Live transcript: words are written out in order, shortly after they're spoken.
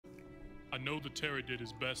I know that Terry did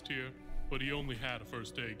his best here, but he only had a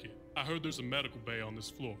first aid kit. I heard there's a medical bay on this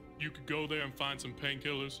floor. You could go there and find some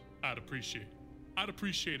painkillers. I'd appreciate it. I'd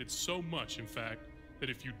appreciate it so much, in fact, that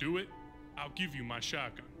if you do it, I'll give you my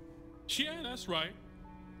shotgun. Yeah, that's right.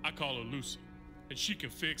 I call her Lucy, and she can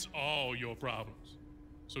fix all your problems.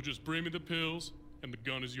 So just bring me the pills, and the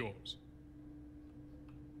gun is yours.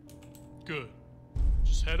 Good.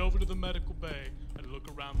 Just head over to the medical bay and look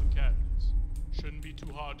around the cabinets. Shouldn't be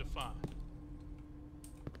too hard to find.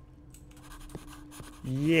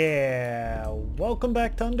 Yeah, welcome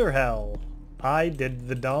back to Underhell. I did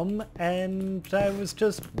the dumb, and I was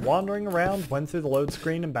just wandering around, went through the load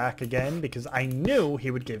screen and back again, because I knew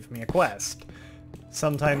he would give me a quest.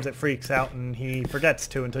 Sometimes it freaks out and he forgets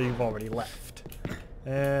to until you've already left.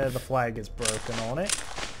 The flag is broken on it,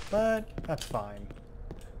 but that's fine.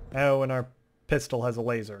 Oh, and our pistol has a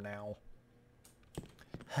laser now.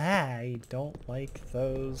 I don't like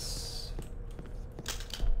those.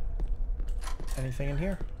 Anything in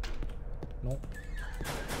here? No.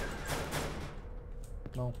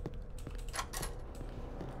 No.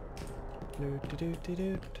 Blue doo doo doo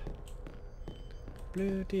doot.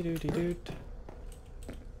 Blue doo doo doo doot.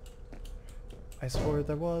 I swore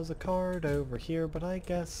there was a card over here, but I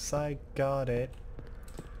guess I got it.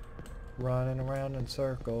 Running around in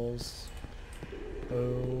circles.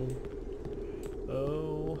 Oh.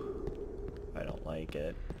 Oh. I don't like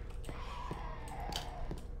it.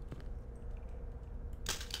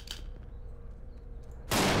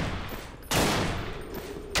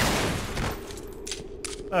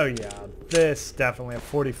 Oh yeah, this definitely a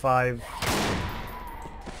 45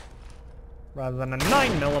 rather than a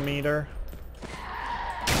 9mm.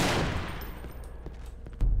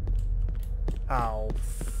 Ow.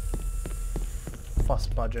 Fuss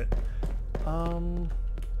budget. Come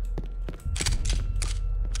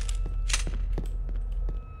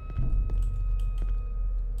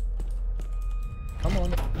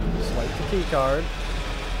on, swipe the key card.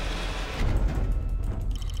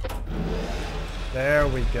 There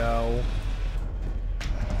we go.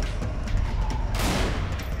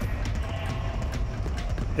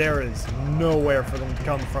 There is nowhere for them to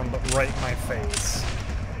come from but right in my face.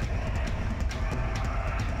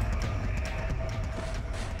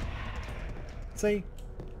 See?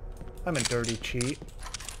 I'm a dirty cheat.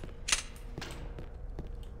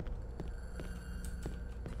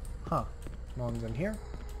 Huh. No one's in here?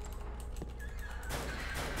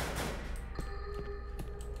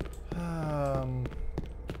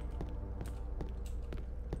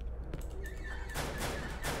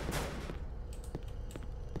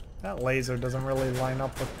 That laser doesn't really line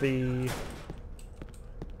up with the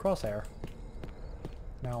crosshair.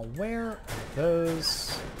 Now, where are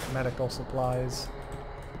those medical supplies?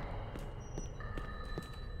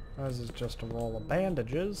 This is just a roll of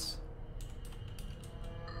bandages.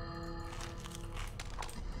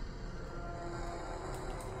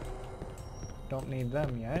 Don't need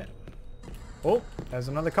them yet. Oh, there's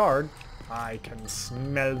another card. I can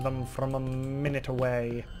smell them from a minute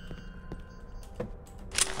away.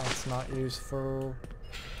 That's not useful.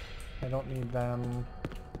 I don't need them.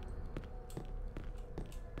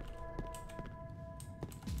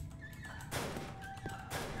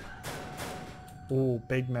 Ooh,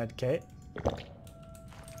 big med kit.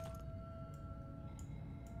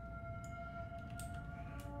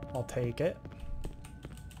 I'll take it.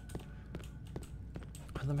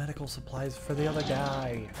 Are the medical supplies for the other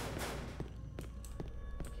guy?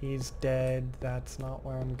 He's dead. That's not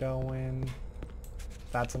where I'm going.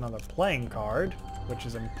 That's another playing card, which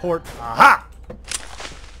is important. Aha!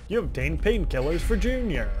 You obtained painkillers for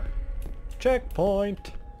Junior.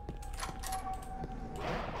 Checkpoint.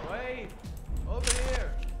 Wait! Over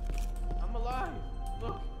here! I'm alive!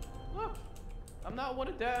 Look! Look! I'm not one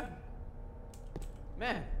of them!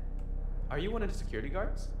 Man, are you one of the security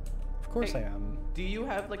guards? Of course I am. Do you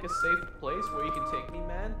have like a safe place where you can take me,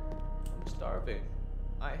 man? I'm starving.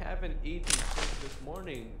 I haven't eaten since this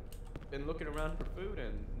morning. Been looking around for food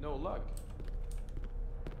and no luck.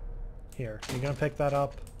 Here, you gonna pick that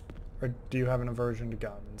up? Or do you have an aversion to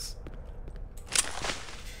guns?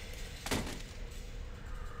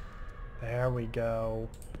 There we go.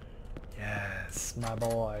 Yes, my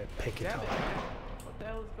boy. Pick it up. What the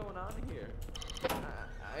hell is going on here?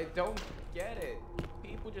 I don't get it.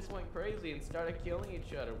 People just went crazy and started killing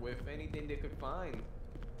each other with anything they could find.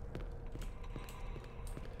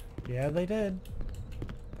 Yeah, they did.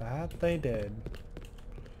 That they did.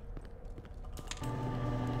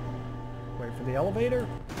 Wait for the elevator.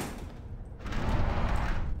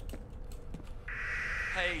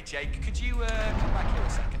 Hey Jake, could you come back here a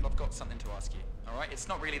second? I've got something to ask you. Alright, it's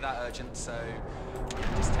not really that urgent, so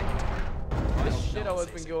yeah, just take it. shit, I was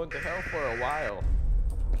been going to hell for a while.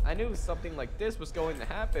 I knew something like this was going to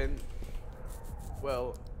happen.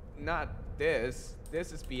 Well, not this.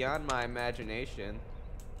 This is beyond my imagination.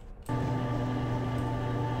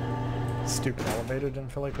 Stupid elevator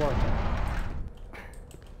didn't feel like working.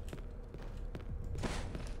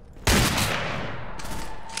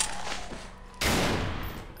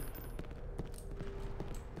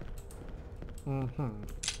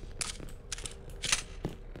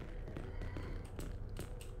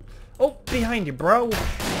 Oh, behind you, bro!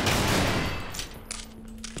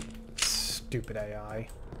 Stupid AI.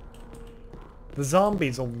 The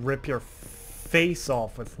zombies will rip your face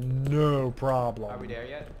off with no problem. Are we there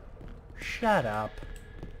yet? Shut up.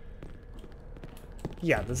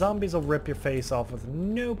 Yeah, the zombies will rip your face off with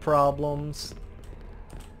no problems.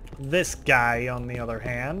 This guy, on the other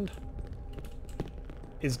hand,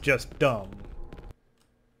 is just dumb.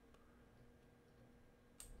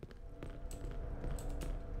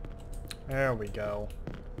 There we go.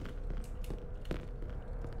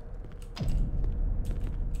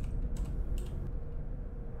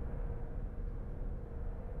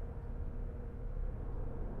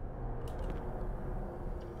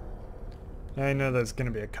 I know there's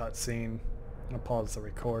gonna be a cutscene. I'll pause the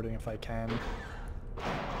recording if I can.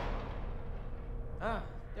 Ah,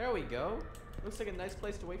 there we go. Looks like a nice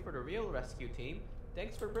place to wait for the real rescue team.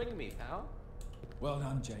 Thanks for bringing me, pal. Well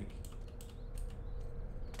done, Jake.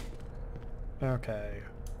 Okay.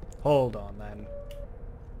 Hold on then.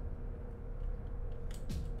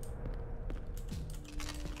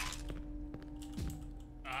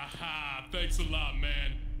 Aha, thanks a lot,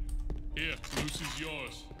 man. Here, Lucy's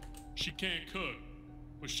yours. She can't cook,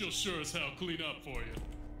 but she'll sure as hell clean up for you.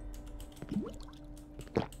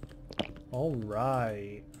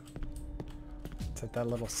 Alright. Let's hit that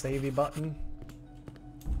little savey button.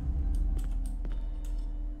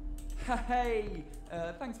 Hey,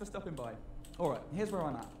 thanks for stopping by. Alright, here's where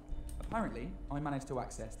I'm at. Apparently, I managed to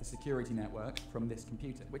access the security network from this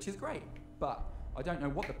computer, which is great, but I don't know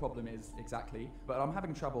what the problem is exactly, but I'm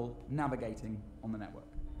having trouble navigating on the network.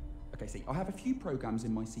 Okay, see, I have a few programs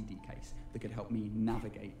in my CD case that could help me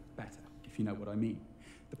navigate better, if you know what I mean.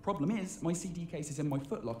 The problem is, my CD case is in my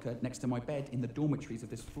footlocker next to my bed in the dormitories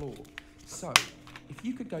of this floor. So, if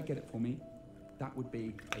you could go get it for me, that would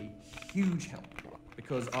be a huge help.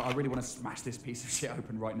 Because I really want to smash this piece of shit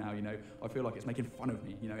open right now, you know. I feel like it's making fun of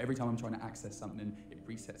me, you know. Every time I'm trying to access something, it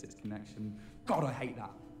resets its connection. God, I hate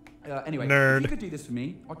that. Anyway, Nerd. if you could do this for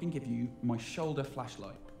me, I can give you my shoulder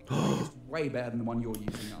flashlight. I think it's way better than the one you're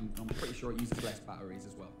using. I'm pretty sure it uses less batteries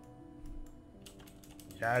as well.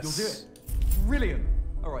 Yes. You'll do it. Brilliant.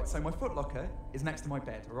 All right, so my footlocker is next to my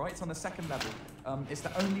bed, all right? It's on the second level. It's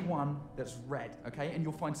the only one that's red, okay? And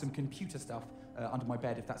you'll find some computer stuff under my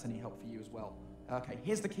bed if that's any help for you as well. Okay,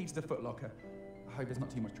 here's the key to the footlocker. I hope there's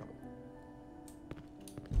not too much trouble.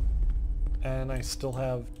 And I still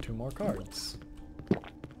have 2 more cards.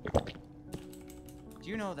 Do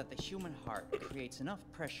you know that the human heart creates enough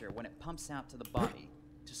pressure when it pumps out to the body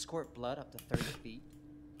to squirt blood up to 30 feet?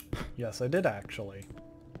 Yes, I did actually.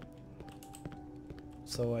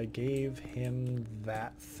 So I gave him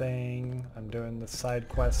that thing. I'm doing the side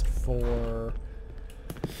quest for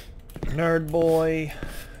Nerd Boy.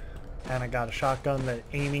 And I got a shotgun that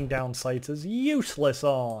aiming down sights is useless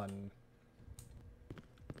on.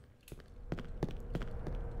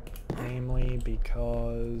 Namely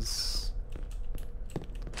because...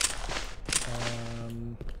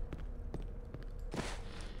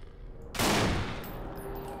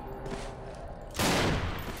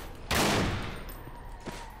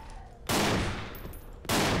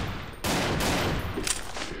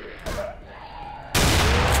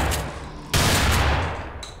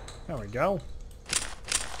 there we go.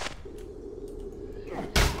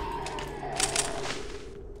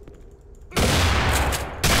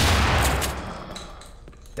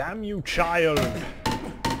 Damn you, child!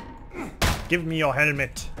 Give me your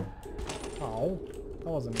helmet. Oh, that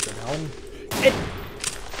wasn't a good helm.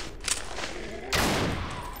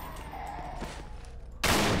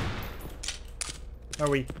 There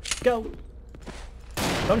we go.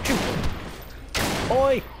 Don't you,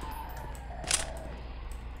 boy!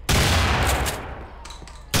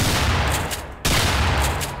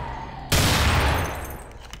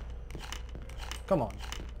 Come on.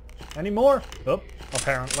 Any more? Oh,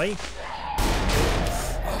 apparently.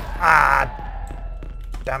 Ah!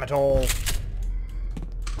 Damn it all.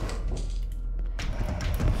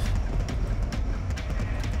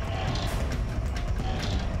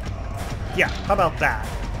 Yeah, how about that?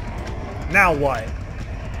 Now what?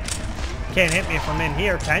 Can't hit me from in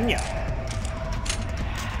here, can ya?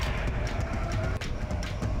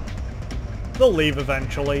 They'll leave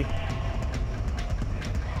eventually.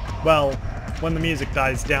 Well, when the music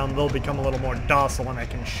dies down, they'll become a little more docile and I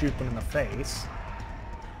can shoot them in the face.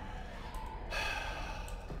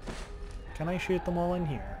 Can I shoot them all in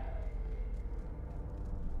here?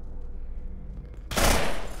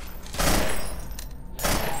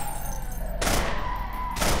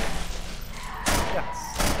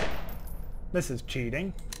 Yes. This is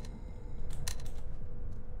cheating.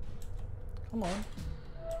 Come on.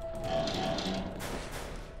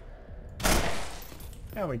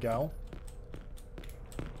 There we go.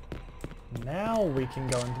 Now we can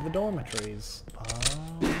go into the dormitories.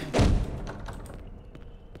 Oh.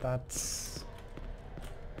 That's...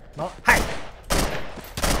 not... Hey!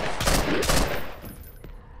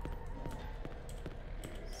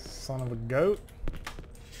 Son of a goat.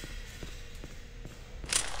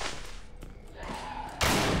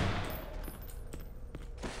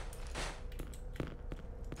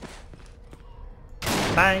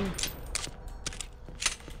 Bang!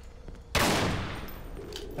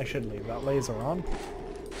 I should leave that laser on.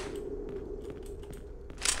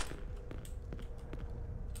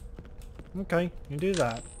 Okay, you do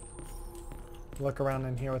that. Look around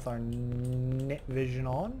in here with our night vision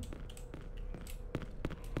on.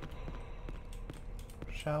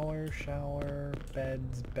 Shower, shower,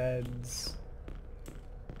 beds, beds.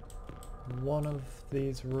 One of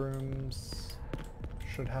these rooms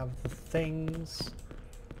should have the things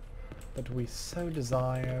that we so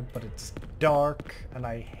desire, but it's dark and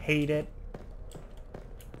I hate it.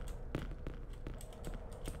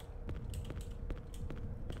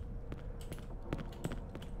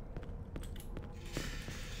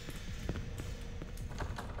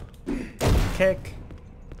 Kick.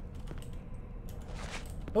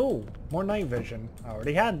 Oh, more night vision. I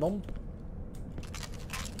already had them.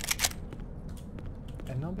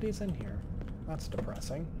 And nobody's in here. That's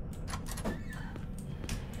depressing.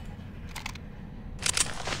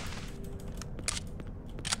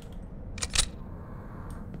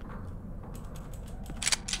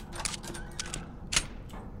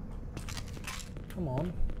 Come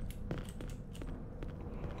on.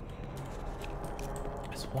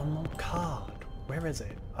 There's one more card. Where is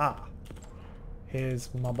it? Ah.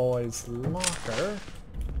 Here's my boy's locker.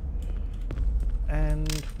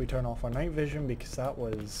 And we turn off our night vision because that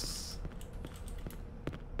was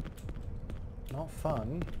not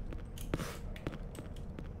fun.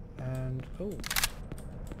 And, oh,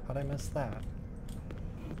 how'd I miss that?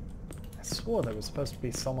 I swore there was supposed to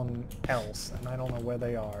be someone else and I don't know where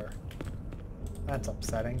they are. That's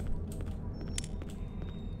upsetting.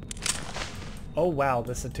 Oh wow,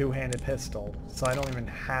 this is a two-handed pistol, so I don't even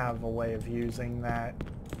have a way of using that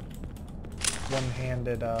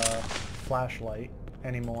one-handed flashlight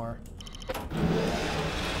anymore.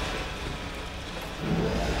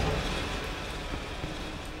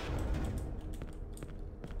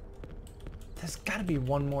 There's gotta be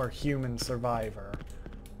one more human survivor.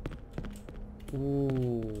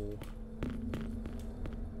 Ooh.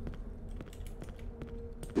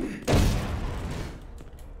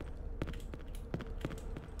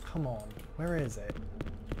 Come on, where is it?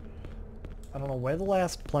 I don't know where the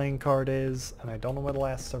last playing card is, and I don't know where the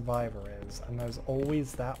last survivor is, and there's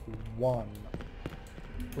always that one.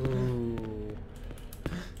 Ooh.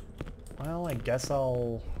 Well, I guess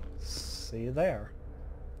I'll see you there.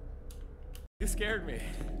 You scared me.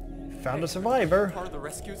 Found a survivor. Part of the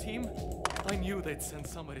rescue team? I knew they'd send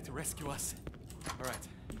somebody to rescue us. Alright,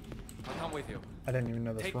 I'll come with you. I didn't even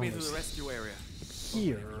know this Take room me to was the rescue area.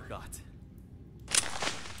 here. Got.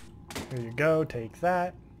 Here you go, take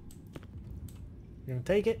that. You gonna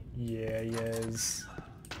take it? Yeah, he is.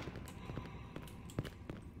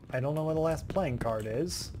 I don't know where the last playing card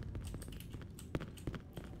is.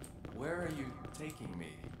 Where are you taking me?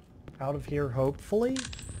 Out of here, hopefully?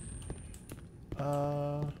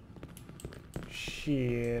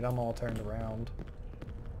 Shit, I'm all turned around.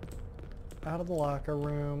 Out of the locker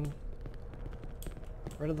room.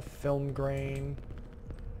 Rid of the film grain.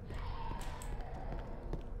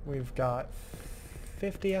 We've got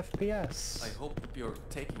 50 FPS. I hope you're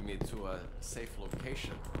taking me to a safe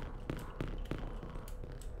location.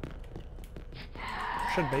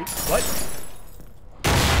 Should be. What?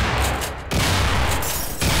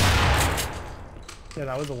 Yeah,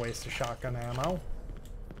 that was a waste of shotgun ammo.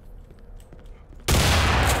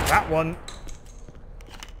 That one.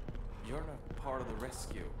 You're not part of the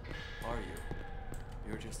rescue, are you?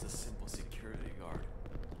 You're just a simple security guard.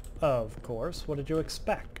 Of course. What did you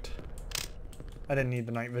expect? I didn't need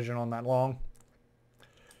the night vision on that long.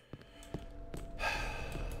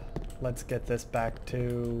 Let's get this back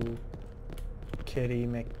to Kitty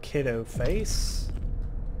McKiddo face.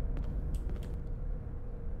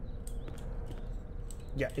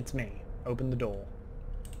 Yeah, it's me. Open the door.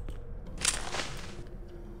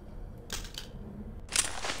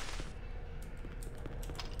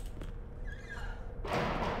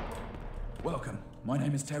 Welcome. My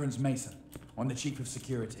name is Terrence Mason. I'm the Chief of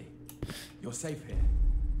Security. You're safe here.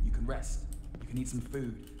 You can rest. You can eat some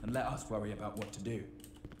food and let us worry about what to do.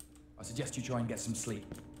 I suggest you try and get some sleep.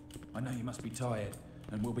 I know you must be tired,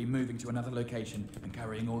 and we'll be moving to another location and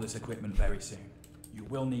carrying all this equipment very soon. You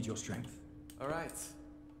will need your strength. Alright.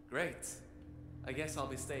 Great. I guess I'll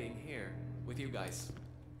be staying here with you guys.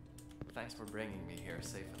 Thanks for bringing me here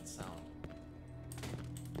safe and sound.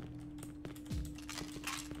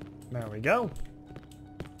 There we go.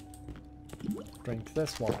 Drink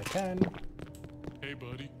this while I can. Hey,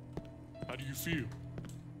 buddy. How do you feel?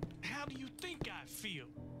 How do you think I feel?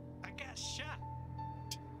 I got shot.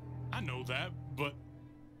 I know that, but...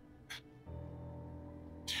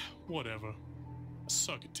 whatever. I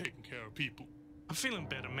suck at taking care of people. I'm feeling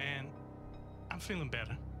better, man. I'm feeling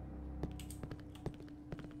better.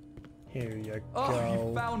 Here you Oh, go.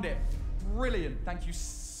 you found it! Brilliant! Thank you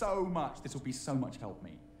so much. This will be so much help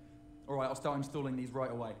me. Alright, I'll start installing these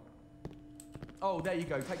right away. Oh, there you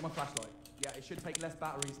go. Take my flashlight. Yeah, it should take less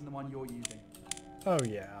batteries than the one you're using. Oh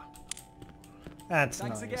yeah. That's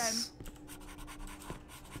Thanks nice. again.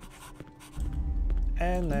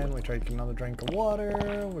 And then we take another drink of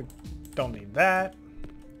water. We don't need that.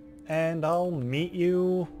 And I'll meet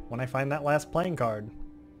you when I find that last playing card.